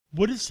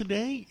What is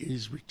today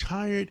is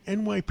retired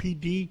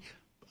NYPD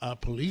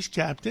police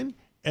captain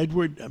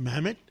Edward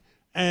Mamet,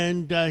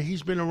 and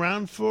he's been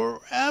around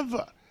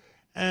forever.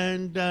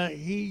 And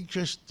he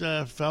just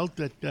felt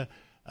that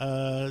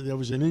there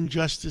was an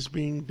injustice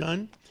being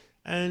done,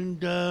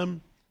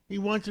 and he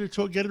wanted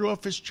to get it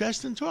off his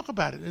chest and talk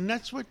about it. And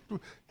that's what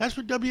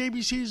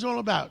WABC is all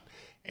about.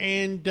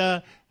 And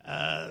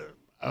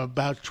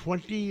about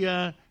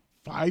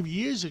 25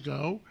 years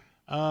ago,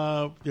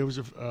 there was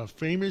a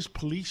famous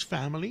police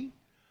family.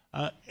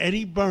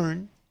 Eddie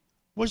Byrne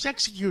was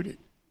executed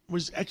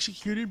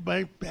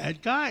by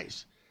bad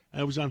guys.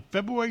 It was on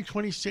February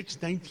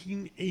 26,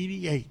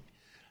 1988.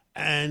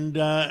 And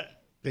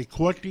they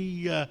caught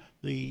the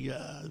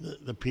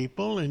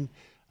people, and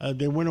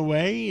they went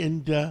away,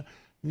 and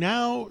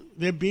now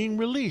they're being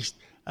released.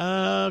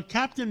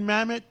 Captain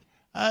Mamet,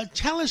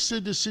 tell us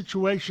the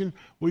situation.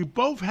 We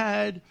both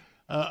had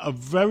a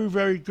very,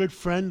 very good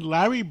friend,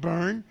 Larry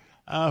Byrne,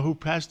 who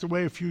passed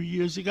away a few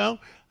years ago,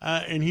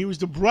 and he was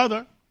the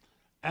brother.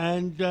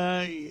 And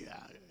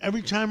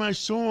every time I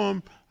saw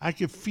him, I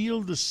could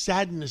feel the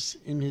sadness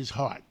in his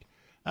heart.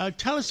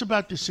 Tell us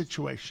about the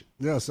situation.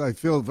 Yes, I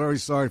feel very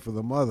sorry for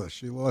the mother.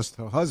 She lost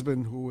her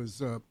husband, who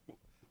was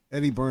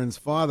Eddie Byrne's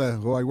father,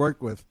 who I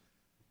worked with.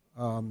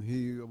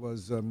 He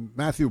was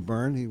Matthew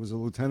Byrne. He was a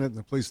lieutenant in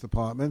the police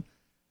department.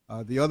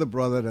 The other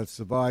brother that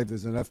survived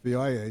is an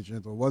FBI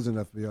agent, or was an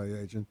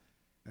FBI agent.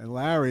 And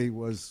Larry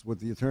was with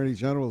the Attorney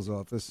General's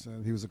office,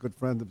 and he was a good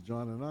friend of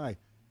John and I.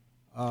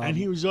 And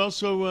he was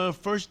also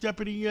first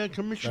deputy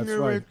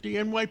commissioner at the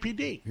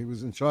NYPD. He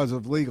was in charge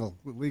of legal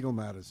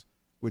matters.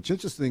 Which,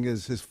 interesting,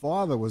 is his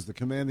father was the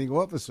commanding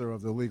officer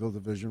of the legal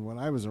division when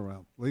I was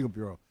around, legal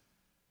bureau.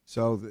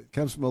 So it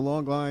comes from a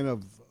long line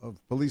of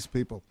police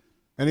people.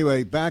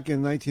 Anyway, back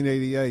in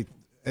 1988,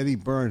 Eddie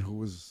Byrne, who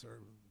was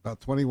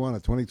about 21 or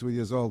 22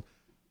 years old,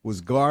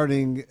 was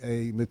guarding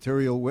a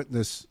material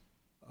witness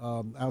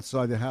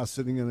outside the house,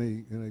 sitting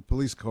in a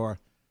police car.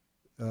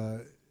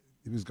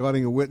 He was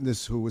guarding a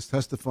witness who was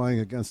testifying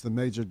against a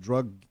major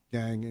drug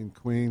gang in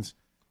Queens,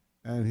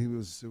 and it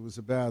was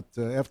about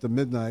after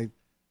midnight.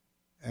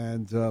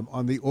 And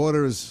on the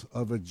orders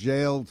of a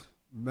jailed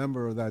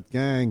member of that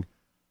gang,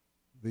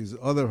 these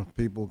other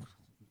people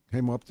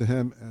came up to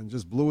him and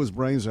just blew his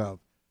brains out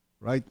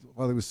right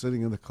while he was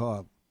sitting in the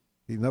car.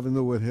 He never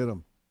knew what hit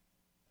him.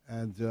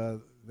 And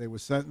they were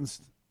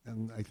sentenced.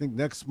 And I think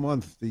next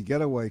month the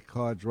getaway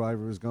car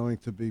driver is going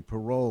to be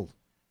paroled.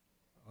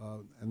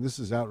 And this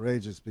is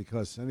outrageous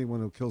because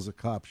anyone who kills a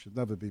cop should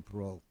never be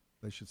paroled.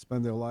 They should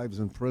spend their lives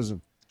in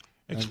prison.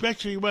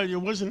 Especially, well, it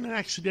wasn't an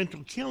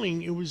accidental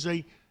killing. It was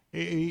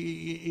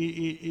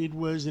it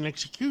was an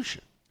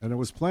execution. And it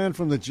was planned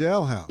from the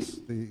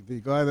jailhouse.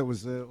 The guy that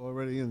was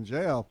already in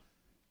jail,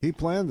 he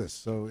planned this.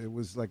 So it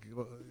was like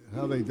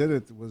how they did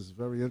it was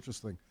very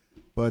interesting.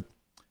 But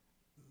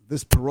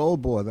this parole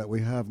board that we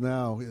have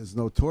now is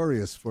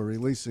notorious for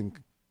releasing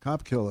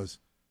cop killers.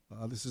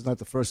 This is not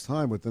the first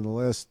time. Within the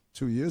last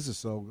 2 years or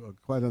so,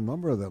 quite a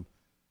number of them.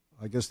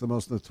 I guess the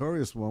most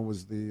notorious one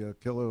was the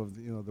killer of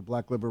the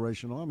Black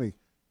Liberation Army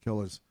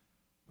killers.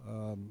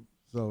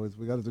 So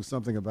we got to do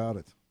something about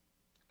it.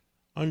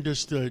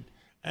 Understood.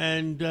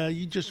 And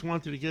you just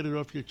wanted to get it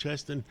off your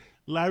chest. And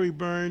Larry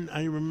Byrne,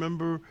 I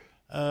remember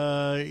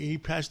he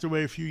passed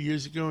away a few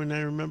years ago, and I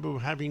remember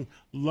having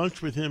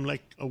lunch with him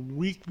like a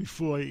week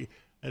before it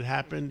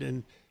happened.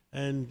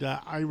 And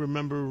I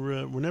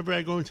remember whenever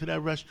I go into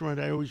that restaurant,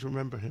 I always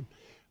remember him.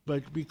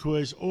 But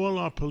because all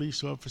our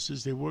police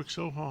officers, they work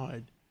so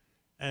hard.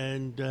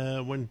 And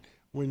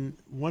when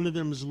one of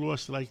them is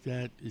lost like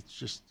that, it's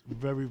just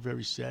very,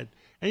 very sad.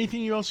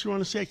 Anything else you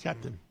want to say,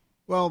 Captain?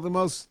 Well,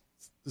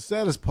 the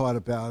saddest part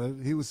about it,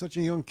 he was such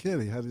a young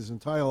kid. He had his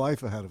entire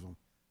life ahead of him,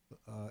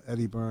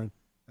 Eddie Byrne.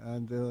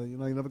 And,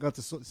 he never got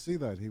to see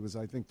that. He was,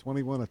 I think,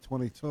 21 or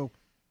 22.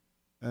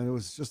 And it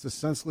was just a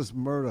senseless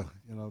murder,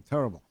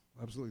 terrible,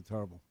 absolutely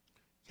terrible.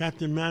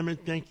 Captain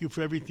Mamet, thank you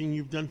for everything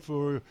you've done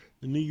for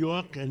New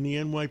York and the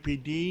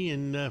NYPD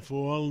and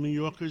for all New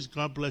Yorkers.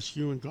 God bless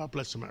you and God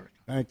bless America.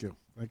 Thank you.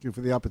 Thank you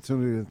for the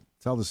opportunity to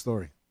tell the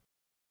story.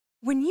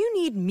 When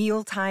you need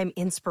mealtime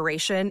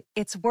inspiration,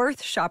 it's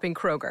worth shopping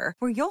Kroger,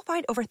 where you'll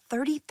find over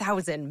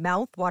 30,000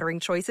 mouth-watering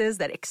choices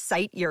that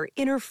excite your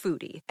inner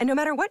foodie. And no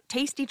matter what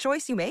tasty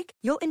choice you make,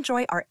 you'll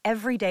enjoy our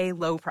everyday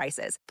low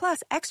prices,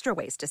 plus extra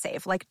ways to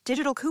save, like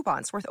digital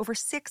coupons worth over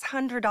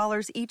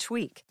 $600 each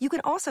week. You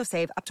can also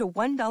save up to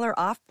 $1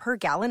 off per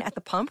gallon at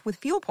the pump with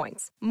fuel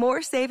points.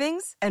 More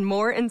savings and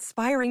more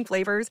inspiring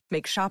flavors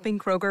make shopping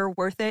Kroger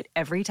worth it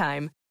every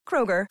time.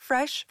 Kroger,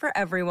 fresh for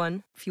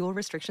everyone. Fuel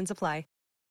restrictions apply.